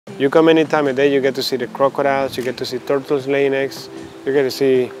You come any time of day, you get to see the crocodiles, you get to see turtles laying eggs, you get to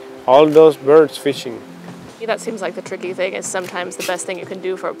see all those birds fishing. That seems like the tricky thing, is sometimes the best thing you can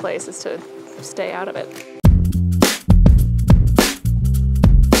do for a place is to stay out of it.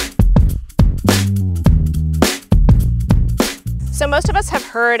 So most of us have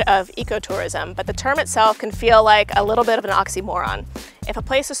heard of ecotourism, but the term itself can feel like a little bit of an oxymoron. If a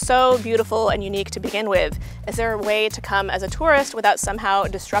place is so beautiful and unique to begin with, is there a way to come as a tourist without somehow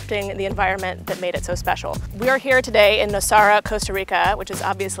disrupting the environment that made it so special? We are here today in Nosara, Costa Rica, which is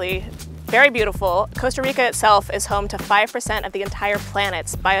obviously very beautiful. Costa Rica itself is home to 5% of the entire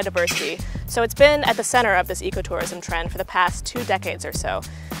planet's biodiversity, so it's been at the center of this ecotourism trend for the past 2 decades or so.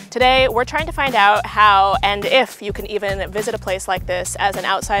 Today, we're trying to find out how and if you can even visit a place like this as an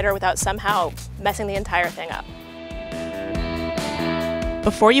outsider without somehow messing the entire thing up.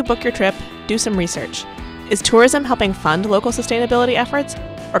 Before you book your trip, do some research. Is tourism helping fund local sustainability efforts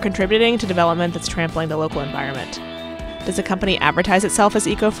or contributing to development that's trampling the local environment? Does a company advertise itself as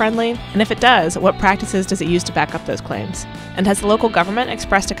eco-friendly? And if it does, what practices does it use to back up those claims? And has the local government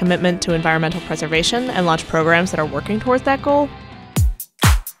expressed a commitment to environmental preservation and launched programs that are working towards that goal?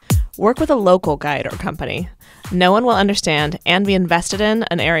 Work with a local guide or company. No one will understand and be invested in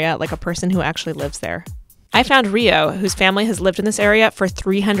an area like a person who actually lives there. I found Rio, whose family has lived in this area for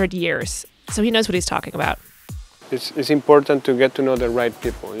 300 years, so he knows what he's talking about. It's important to get to know the right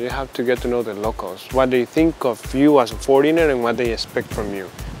people. You have to get to know the locals, what they think of you as a foreigner and what they expect from you.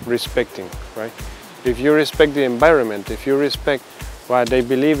 Respecting, right? If you respect the environment, if you respect what they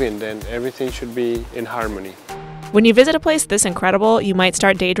believe in, then everything should be in harmony. When you visit a place this incredible, you might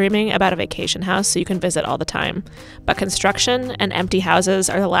start daydreaming about a vacation house so you can visit all the time. But construction and empty houses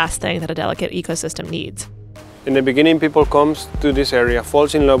are the last thing that a delicate ecosystem needs. In the beginning, people come to this area,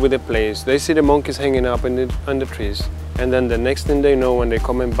 falls in love with the place. They see the monkeys hanging up on the trees. And then the next thing they know when they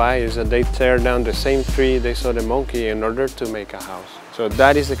come and buy is that they tear down the same tree they saw the monkey in order to make a house. So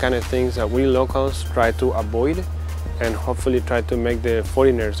that is the kind of things that we locals try to avoid and hopefully try to make the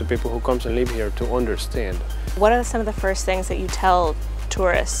foreigners, the people who come and live here, to understand. What are some of the first things that you tell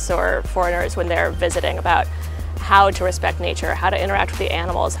tourists or foreigners when they're visiting about how to respect nature, how to interact with the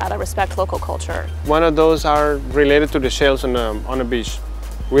animals, how to respect local culture? One of those are related to the shells on a beach.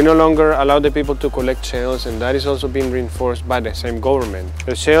 We no longer allow the people to collect shells, and that is also being reinforced by the same government.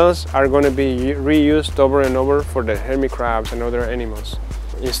 The shells are going to be reused over and over for the hermit crabs and other animals.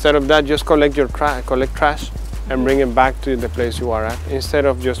 Instead of that, just collect trash and bring it back to the place you are at, instead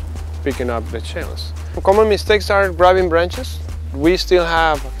of just picking up the shells. Common mistakes are grabbing branches. We still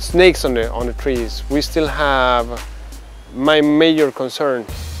have snakes on the trees. We still have, my major concern,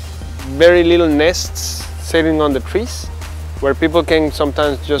 very little nests sitting on the trees where people can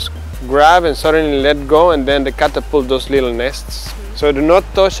sometimes just grab and suddenly let go, and then they catapult those little nests. So do not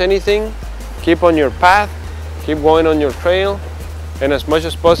touch anything, keep on your path, keep going on your trail, and as much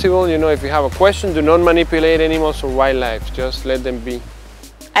as possible, if you have a question, do not manipulate animals or wildlife, just let them be.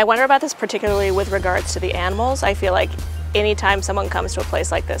 I wonder about this particularly with regards to the animals. I feel like anytime someone comes to a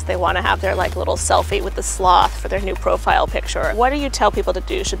place like this, they want to have their little selfie with the sloth for their new profile picture. What do you tell people to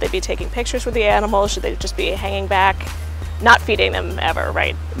do? Should they be taking pictures with the animals? Should they just be hanging back, not feeding them ever,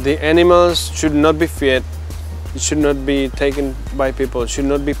 right? The animals should not be fed. It should not be taken by people. It should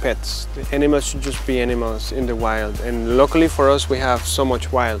not be pets. The animals should just be animals in the wild. And luckily for us, we have so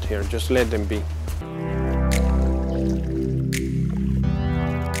much wild here. Just let them be.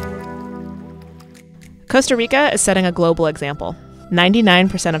 Costa Rica is setting a global example.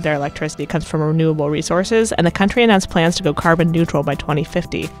 99% of their electricity comes from renewable resources, and the country announced plans to go carbon neutral by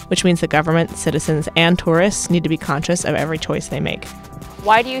 2050, which means the government, citizens, and tourists need to be conscious of every choice they make.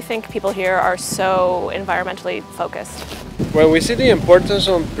 Why do you think people here are so environmentally focused? Well, we see the importance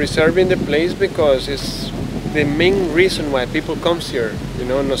of preserving the place because it's the main reason why people come here.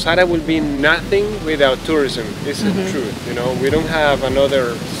 Nosara will be nothing without tourism. This is the truth. We don't have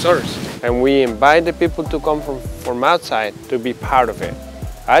another source. And we invite the people to come from outside to be part of it.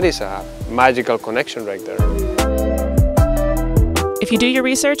 That is a magical connection right there. If you do your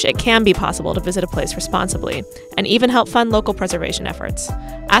research, it can be possible to visit a place responsibly and even help fund local preservation efforts.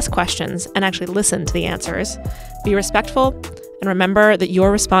 Ask questions and actually listen to the answers. Be respectful and remember that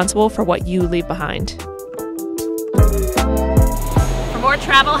you're responsible for what you leave behind. For more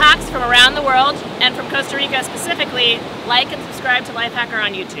travel hacks from around the world and from Costa Rica specifically, like and subscribe to Lifehacker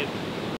on YouTube.